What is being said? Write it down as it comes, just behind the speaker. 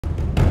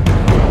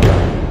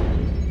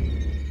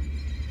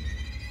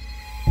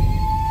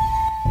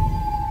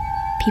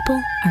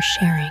People are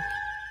sharing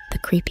the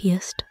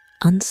creepiest,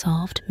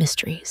 unsolved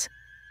mysteries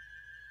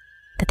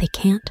that they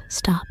can't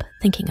stop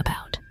thinking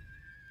about.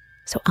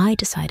 So I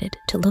decided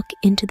to look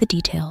into the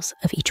details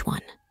of each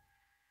one.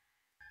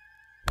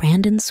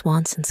 Brandon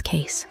Swanson's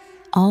case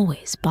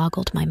always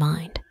boggled my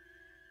mind.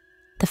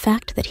 The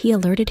fact that he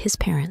alerted his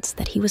parents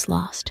that he was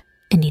lost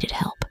and needed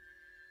help.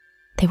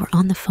 They were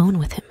on the phone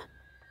with him,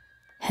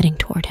 heading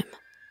toward him,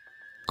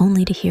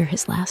 only to hear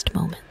his last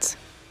moments.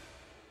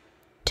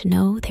 To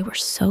know they were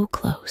so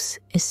close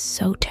is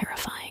so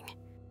terrifying.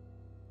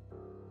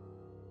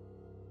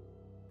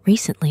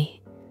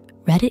 Recently,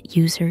 Reddit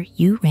user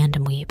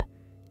uRandomWeeb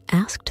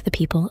asked the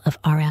people of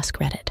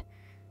r/Reddit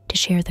to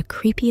share the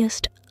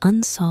creepiest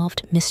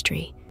unsolved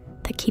mystery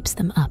that keeps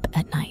them up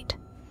at night.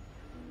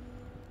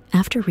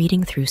 After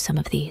reading through some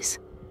of these,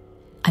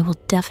 I will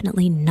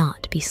definitely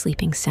not be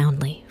sleeping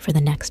soundly for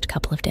the next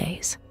couple of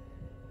days.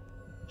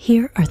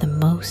 Here are the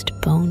most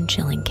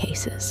bone-chilling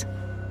cases.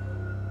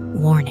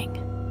 Warning: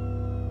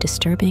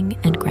 disturbing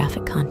and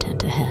graphic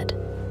content ahead.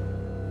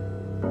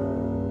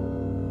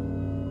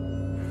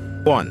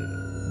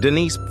 1.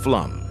 Denise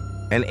Flum.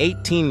 An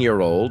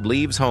 18-year-old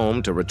leaves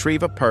home to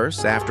retrieve a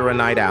purse after a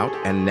night out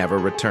and never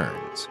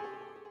returns.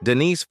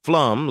 Denise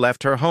Flum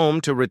left her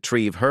home to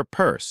retrieve her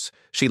purse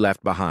she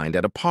left behind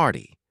at a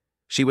party.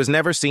 She was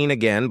never seen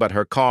again, but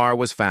her car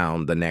was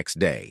found the next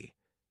day.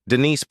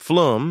 Denise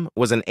Flum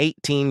was an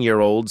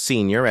 18-year-old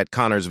senior at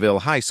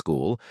Connorsville High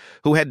School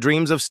who had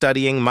dreams of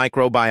studying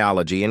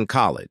microbiology in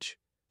college.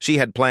 She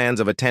had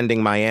plans of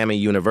attending Miami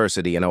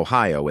University in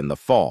Ohio in the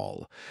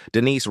fall.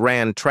 Denise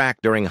ran track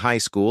during high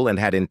school and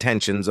had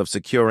intentions of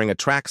securing a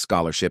track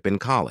scholarship in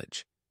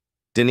college.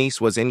 Denise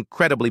was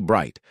incredibly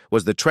bright,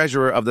 was the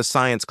treasurer of the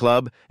science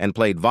club, and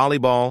played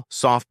volleyball,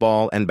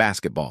 softball, and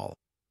basketball.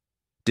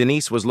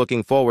 Denise was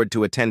looking forward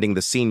to attending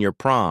the senior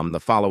prom the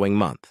following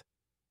month.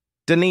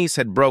 Denise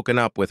had broken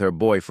up with her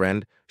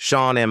boyfriend,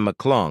 Sean M.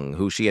 McClung,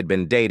 who she had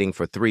been dating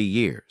for 3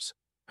 years.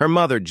 Her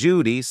mother,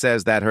 Judy,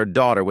 says that her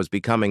daughter was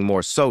becoming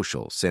more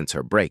social since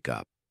her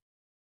breakup.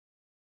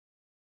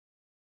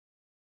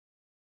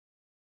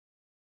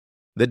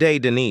 The day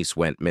Denise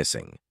went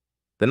missing.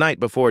 The night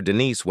before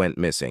Denise went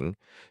missing,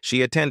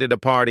 she attended a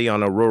party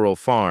on a rural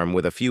farm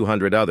with a few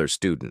hundred other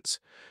students.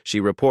 She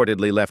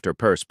reportedly left her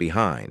purse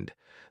behind.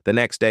 The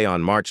next day,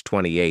 on March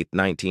 28,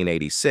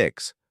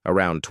 1986,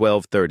 around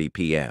 12:30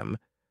 p.m.,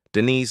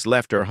 Denise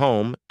left her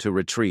home to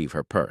retrieve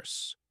her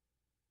purse.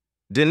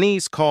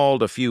 Denise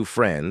called a few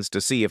friends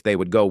to see if they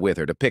would go with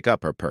her to pick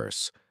up her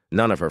purse.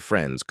 None of her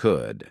friends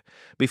could.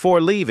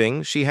 Before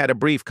leaving, she had a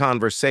brief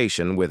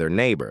conversation with her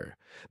neighbor.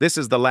 This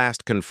is the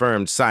last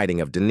confirmed sighting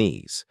of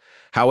Denise.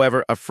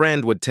 However, a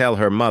friend would tell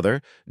her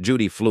mother,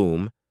 Judy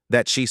Flum,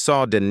 that she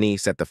saw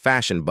Denise at the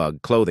Fashion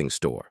Bug clothing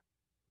store.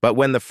 But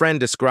when the friend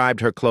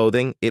described her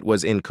clothing, it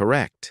was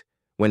incorrect.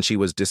 When she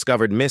was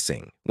discovered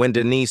missing, when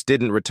Denise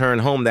didn't return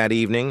home that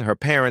evening, her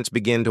parents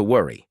began to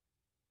worry.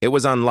 It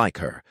was unlike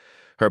her.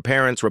 Her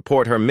parents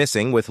report her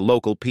missing with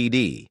local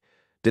PD.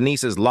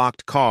 Denise's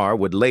locked car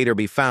would later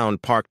be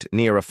found parked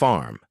near a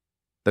farm.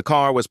 The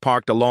car was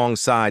parked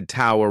alongside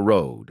Tower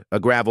Road, a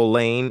gravel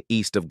lane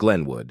east of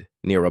Glenwood,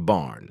 near a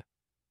barn.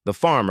 The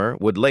farmer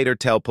would later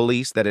tell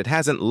police that it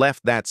hasn't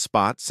left that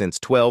spot since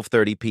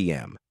 12:30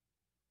 p.m.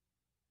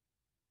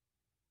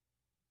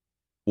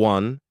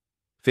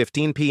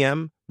 1:15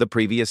 p.m. the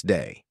previous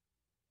day.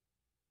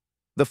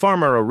 The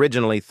farmer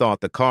originally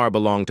thought the car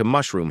belonged to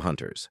mushroom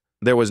hunters.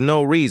 There was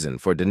no reason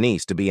for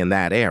Denise to be in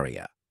that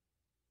area.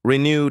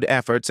 Renewed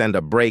efforts and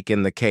a break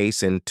in the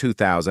case in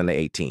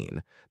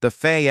 2018, the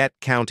Fayette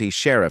County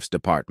Sheriff's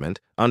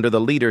Department, under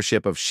the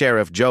leadership of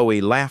Sheriff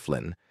Joey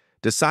Laughlin,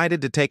 decided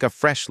to take a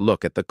fresh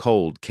look at the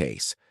cold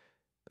case.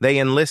 They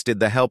enlisted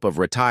the help of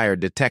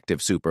retired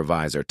detective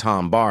supervisor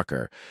Tom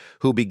Barker,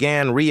 who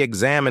began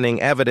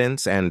re-examining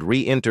evidence and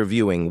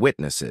re-interviewing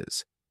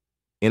witnesses.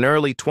 In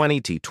early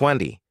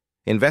 2020,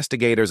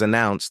 investigators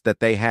announced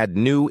that they had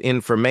new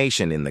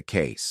information in the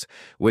case,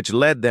 which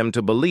led them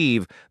to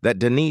believe that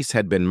Denise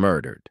had been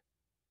murdered.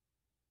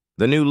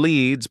 The new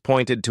leads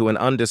pointed to an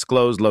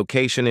undisclosed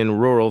location in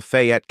rural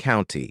Fayette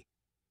County,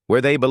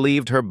 where they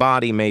believed her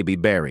body may be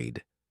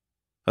buried.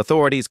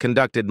 Authorities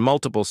conducted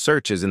multiple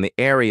searches in the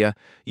area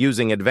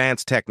using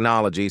advanced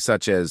technology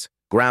such as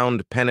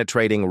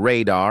ground-penetrating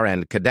radar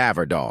and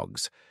cadaver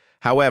dogs.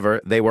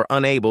 However, they were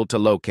unable to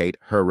locate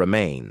her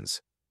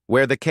remains.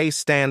 Where the case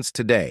stands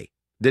today,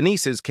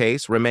 Denise's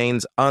case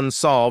remains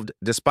unsolved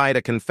despite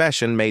a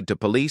confession made to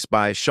police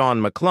by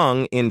Sean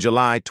McClung in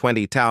July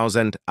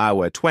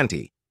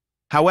 2020.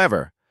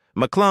 However,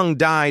 McClung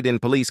died in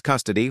police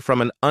custody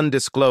from an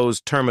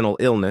undisclosed terminal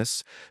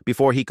illness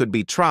before he could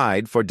be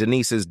tried for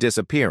Denise's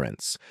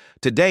disappearance.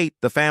 To date,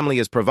 the family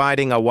is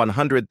providing a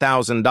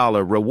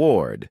 $100,000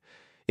 reward.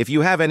 If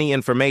you have any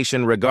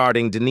information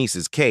regarding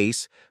Denise's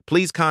case,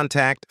 please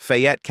contact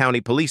Fayette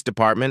County Police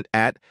Department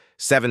at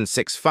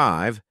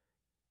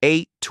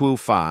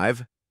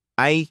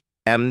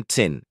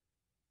 765-825-IM10,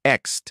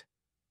 ext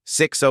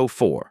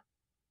 604,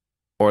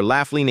 or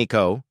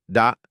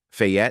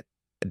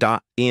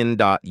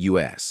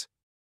laflinico.fayette.in.us.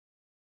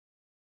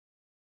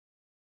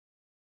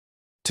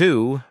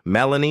 2.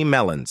 Melanie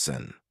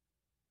Melanson.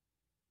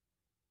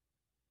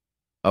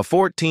 A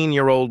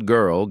 14-year-old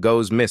girl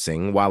goes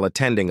missing while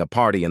attending a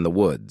party in the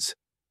woods.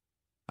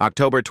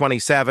 October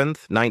 27,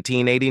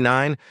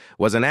 1989,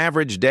 was an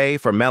average day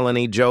for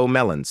Melanie Jo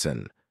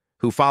Melanson,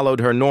 who followed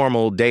her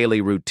normal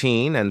daily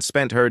routine and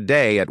spent her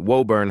day at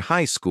Woburn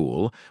High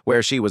School,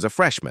 where she was a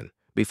freshman,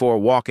 before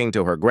walking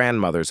to her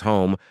grandmother's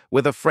home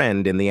with a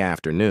friend in the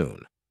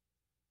afternoon.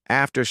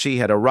 After she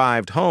had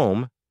arrived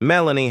home,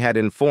 Melanie had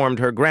informed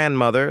her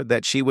grandmother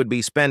that she would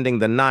be spending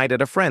the night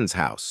at a friend's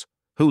house,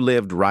 who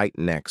lived right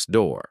next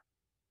door.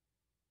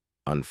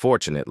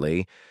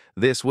 Unfortunately,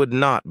 this would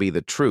not be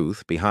the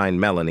truth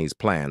behind Melanie's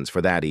plans for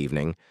that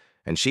evening,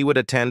 and she would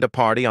attend a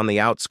party on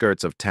the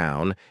outskirts of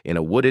town in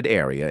a wooded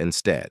area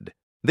instead.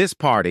 This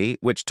party,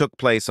 which took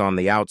place on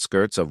the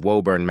outskirts of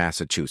Woburn,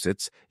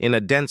 Massachusetts, in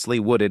a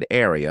densely wooded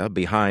area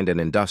behind an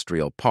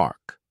industrial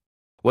park,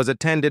 was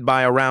attended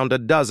by around a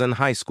dozen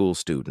high school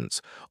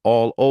students,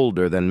 all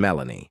older than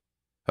Melanie.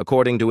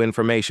 According to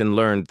information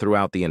learned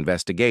throughout the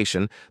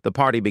investigation, the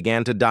party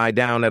began to die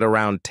down at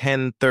around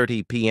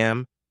 10:30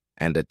 p.m.,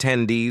 and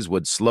attendees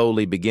would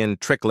slowly begin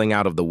trickling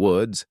out of the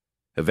woods,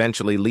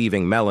 eventually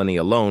leaving Melanie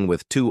alone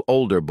with two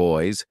older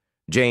boys,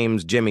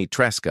 James Jimmy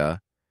Tresca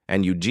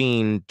and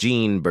Eugene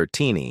Gene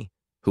Bertini,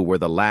 who were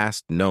the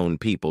last known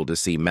people to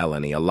see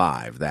Melanie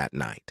alive that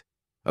night.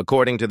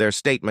 According to their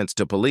statements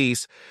to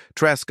police,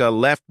 Tresca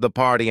left the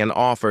party and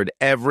offered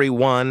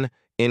everyone,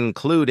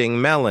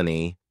 including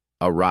Melanie,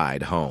 a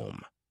ride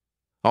home.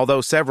 Although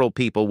several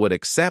people would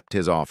accept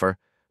his offer,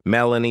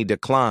 Melanie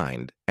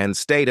declined and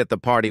stayed at the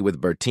party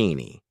with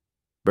Bertini.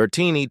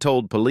 Bertini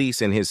told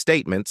police in his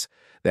statements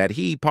that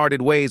he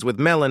parted ways with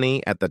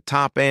Melanie at the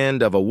top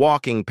end of a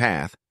walking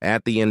path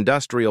at the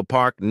industrial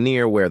park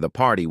near where the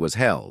party was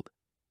held.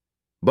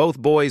 Both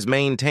boys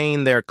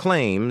maintain their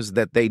claims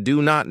that they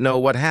do not know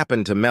what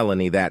happened to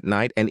Melanie that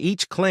night, and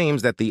each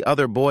claims that the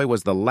other boy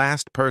was the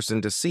last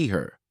person to see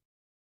her.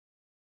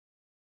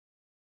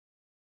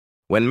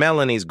 When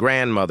Melanie's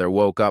grandmother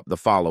woke up the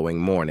following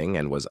morning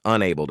and was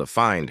unable to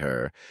find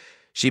her,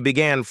 she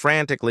began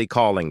frantically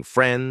calling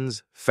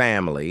friends,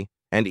 family,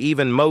 and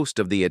even most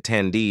of the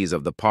attendees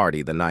of the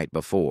party the night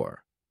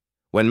before.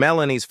 When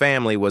Melanie's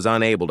family was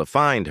unable to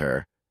find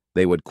her,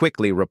 they would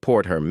quickly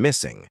report her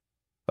missing.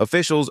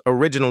 Officials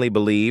originally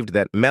believed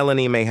that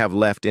Melanie may have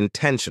left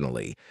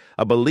intentionally,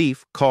 a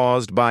belief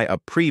caused by a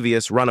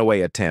previous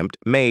runaway attempt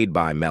made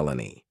by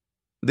Melanie.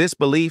 This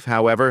belief,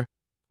 however,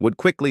 would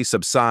quickly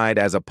subside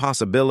as a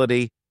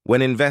possibility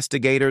when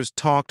investigators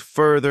talked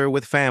further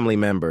with family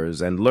members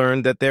and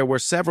learned that there were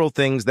several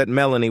things that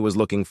Melanie was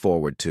looking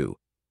forward to,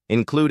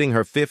 including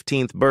her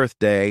 15th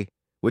birthday,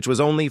 which was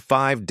only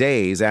 5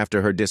 days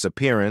after her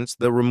disappearance,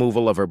 the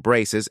removal of her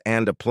braces,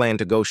 and a plan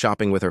to go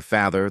shopping with her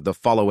father the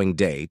following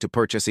day to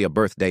purchase a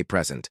birthday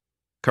present.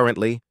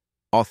 Currently,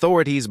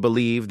 authorities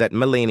believe that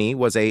Melanie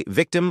was a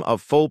victim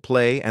of foul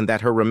play and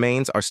that her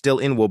remains are still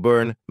in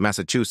Woburn,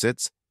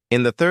 Massachusetts.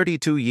 In the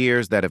 32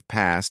 years that have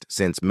passed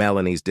since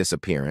Melanie's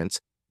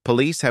disappearance,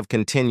 police have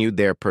continued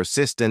their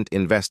persistent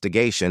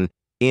investigation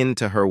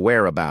into her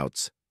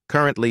whereabouts,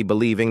 currently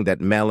believing that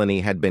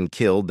Melanie had been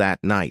killed that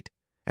night,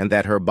 and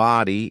that her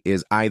body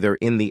is either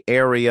in the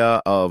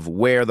area of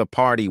where the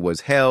party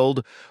was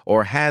held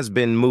or has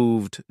been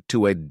moved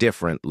to a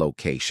different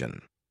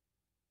location.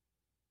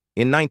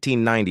 In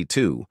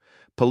 1992,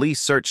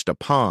 police searched a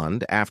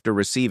pond after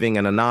receiving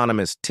an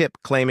anonymous tip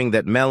claiming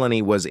that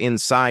Melanie was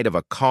inside of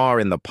a car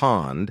in the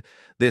pond.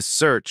 This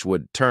search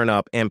would turn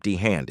up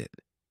empty-handed.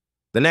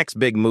 The next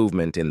big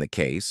movement in the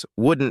case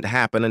wouldn't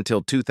happen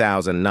until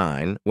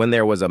 2009, when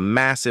there was a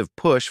massive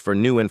push for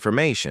new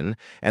information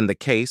and the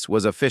case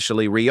was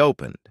officially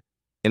reopened.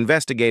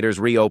 Investigators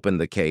reopened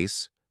the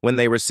case when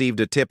they received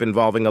a tip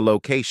involving a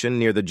location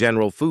near the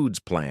General Foods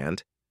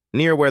plant,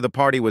 near where the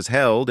party was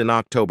held in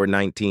October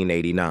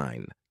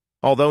 1989.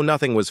 Although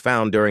nothing was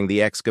found during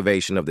the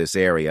excavation of this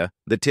area,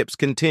 the tips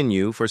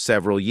continue for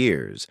several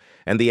years,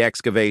 and the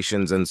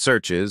excavations and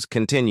searches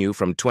continue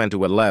from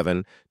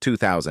 2011 to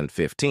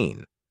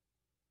 2015.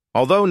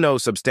 Although no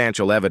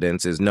substantial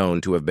evidence is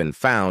known to have been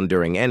found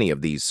during any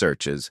of these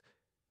searches,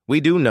 we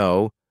do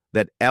know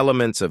that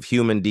elements of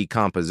human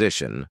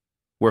decomposition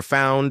were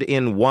found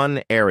in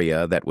one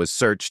area that was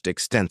searched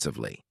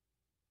extensively.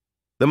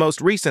 The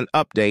most recent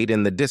update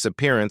in the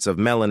disappearance of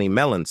Melanie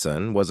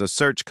Melanson was a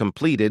search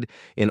completed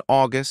in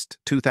August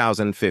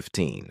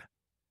 2015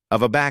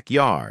 of a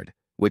backyard,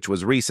 which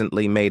was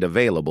recently made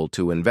available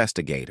to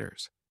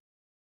investigators.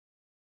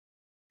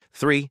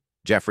 3.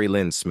 Jeffrey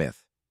Lynn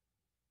Smith.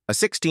 A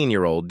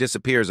 16-year-old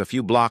disappears a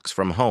few blocks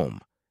from home.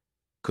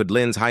 Could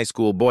Lynn's high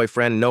school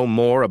boyfriend know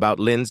more about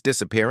Lynn's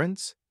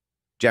disappearance?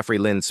 Jeffrey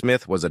Lynn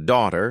Smith was a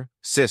daughter,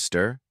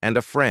 sister, and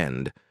a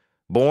friend.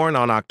 Born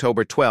on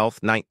October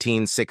 12,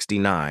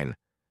 1969,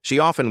 she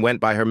often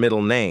went by her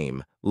middle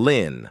name,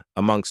 Lynn,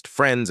 amongst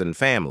friends and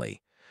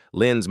family.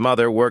 Lynn's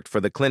mother worked for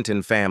the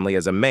Clinton family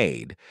as a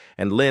maid,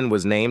 and Lynn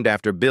was named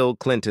after Bill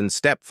Clinton's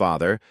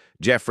stepfather,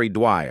 Jeffrey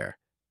Dwyer.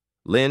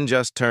 Lynn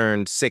just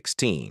turned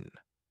 16.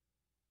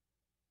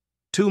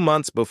 2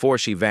 months before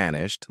she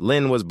vanished,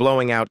 Lynn was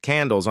blowing out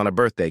candles on a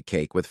birthday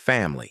cake with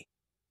family.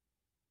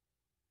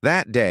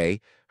 That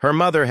day, her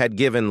mother had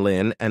given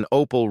Lynn an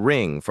opal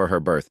ring for her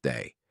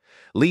birthday.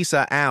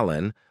 Lisa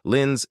Allen,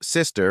 Lynn's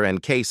sister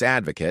and case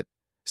advocate,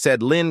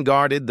 said Lynn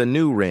guarded the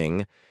new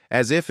ring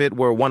as if it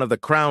were one of the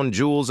crown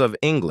jewels of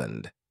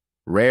England,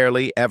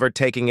 rarely ever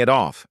taking it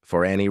off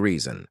for any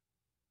reason.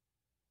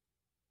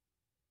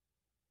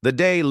 The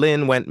day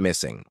Lynn went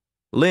missing.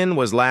 Lynn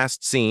was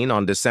last seen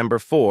on December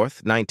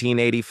 4th,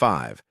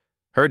 1985.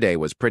 Her day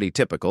was pretty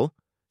typical.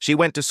 She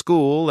went to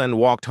school and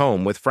walked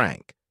home with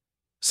Frank.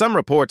 Some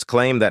reports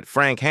claim that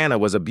Frank Hanna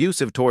was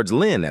abusive towards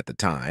Lynn at the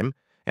time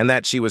and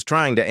that she was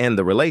trying to end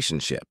the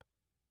relationship.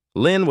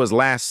 Lynn was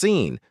last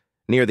seen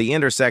near the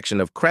intersection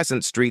of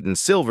Crescent Street and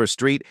Silver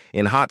Street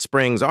in Hot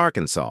Springs,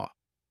 Arkansas.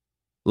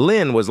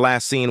 Lynn was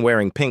last seen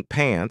wearing pink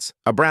pants,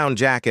 a brown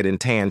jacket, and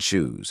tan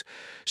shoes.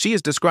 She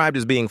is described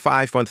as being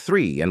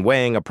 5'3" and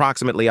weighing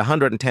approximately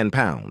 110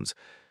 pounds.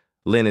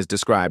 Lynn is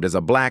described as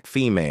a black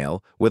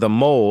female with a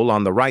mole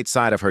on the right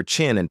side of her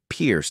chin and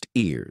pierced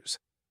ears.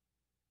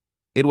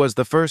 It was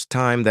the first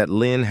time that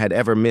Lynn had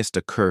ever missed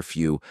a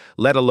curfew,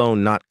 let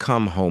alone not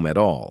come home at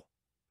all,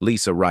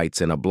 Lisa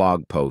writes in a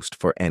blog post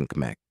for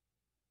enigmatic.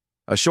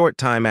 A short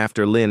time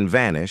after Lynn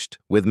vanished,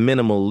 with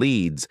minimal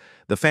leads,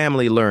 the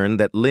family learned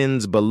that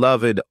Lynn's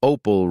beloved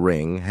opal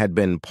ring had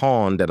been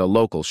pawned at a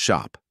local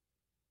shop.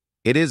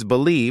 It is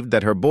believed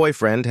that her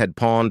boyfriend had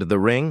pawned the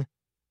ring,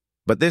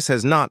 but this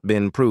has not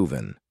been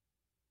proven.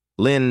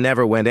 Lynn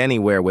never went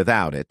anywhere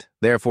without it,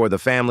 therefore the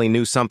family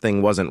knew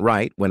something wasn't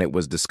right when it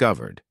was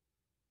discovered.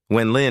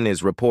 When Lynn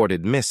is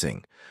reported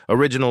missing,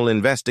 original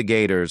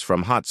investigators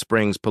from Hot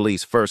Springs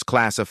Police first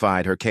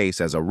classified her case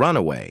as a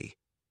runaway.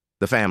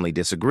 The family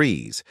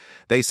disagrees.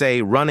 They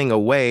say running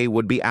away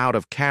would be out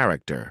of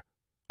character,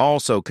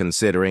 also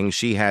considering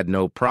she had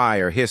no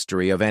prior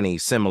history of any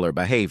similar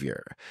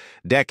behavior.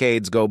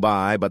 Decades go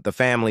by, but the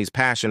family's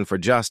passion for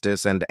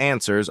justice and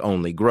answers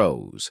only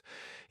grows.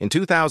 In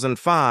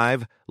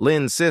 2005,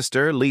 Lynn's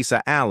sister,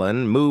 Lisa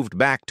Allen, moved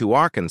back to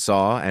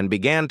Arkansas and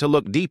began to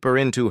look deeper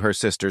into her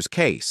sister's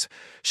case.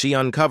 She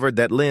uncovered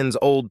that Lynn's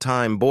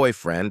old-time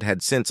boyfriend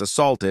had since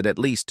assaulted at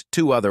least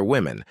 2 other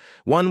women.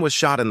 One was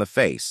shot in the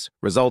face,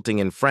 resulting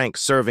in Frank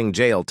serving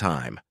jail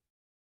time.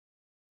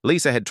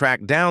 Lisa had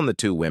tracked down the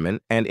 2 women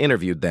and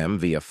interviewed them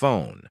via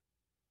phone.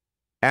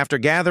 After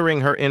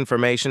gathering her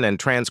information and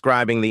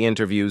transcribing the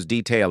interviews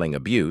detailing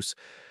abuse,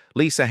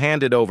 Lisa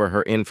handed over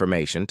her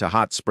information to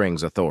Hot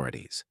Springs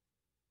authorities.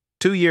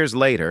 2 years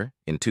later,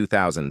 in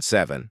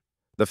 2007,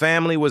 the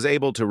family was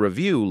able to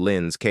review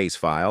Lynn's case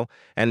file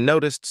and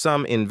noticed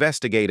some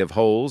investigative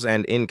holes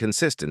and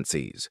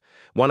inconsistencies,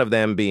 one of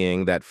them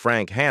being that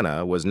Frank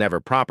Hanna was never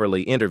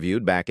properly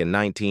interviewed back in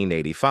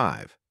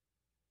 1985.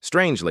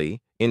 Strangely,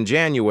 in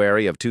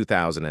January of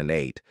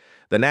 2008,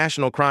 the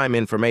National Crime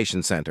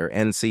Information Center,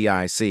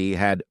 NCIC,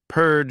 had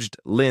purged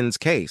Lynn's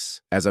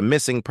case as a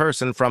missing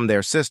person from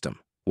their system.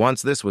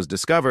 Once this was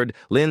discovered,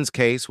 Lynn's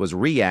case was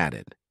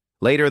re-added.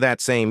 Later that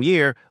same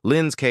year,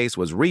 Lynn's case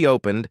was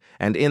reopened,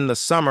 and in the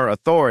summer,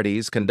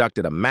 authorities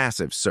conducted a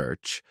massive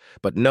search,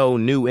 but no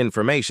new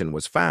information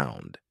was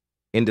found.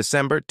 In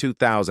December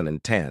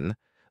 2010,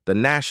 the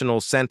National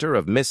Center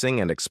of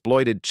Missing and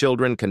Exploited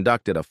Children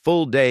conducted a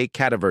full-day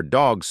cadaver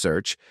dog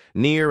search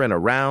near and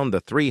around the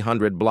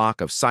 300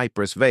 block of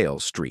Cypress Vale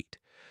Street,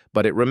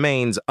 but it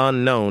remains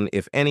unknown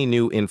if any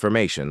new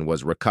information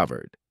was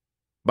recovered.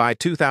 By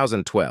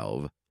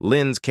 2012,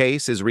 Lynn's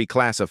case is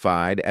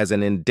reclassified as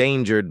an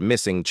endangered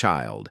missing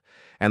child,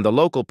 and the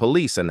local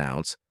police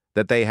announce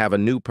that they have a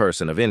new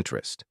person of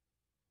interest.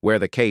 Where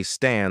the case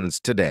stands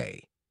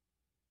today.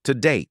 To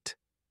date,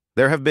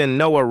 there have been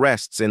no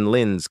arrests in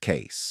Lynn's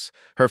case.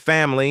 Her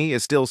family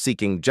is still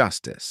seeking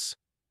justice.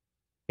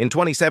 In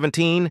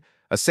 2017,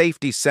 a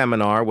safety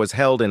seminar was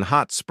held in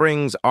Hot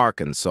Springs,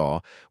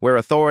 Arkansas, where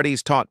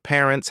authorities taught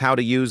parents how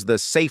to use the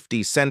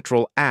Safety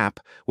Central app,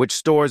 which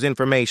stores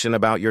information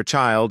about your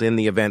child in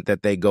the event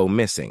that they go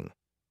missing.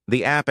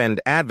 The app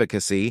and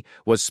advocacy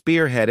was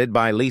spearheaded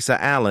by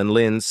Lisa Allen,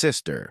 Lynn's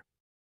sister.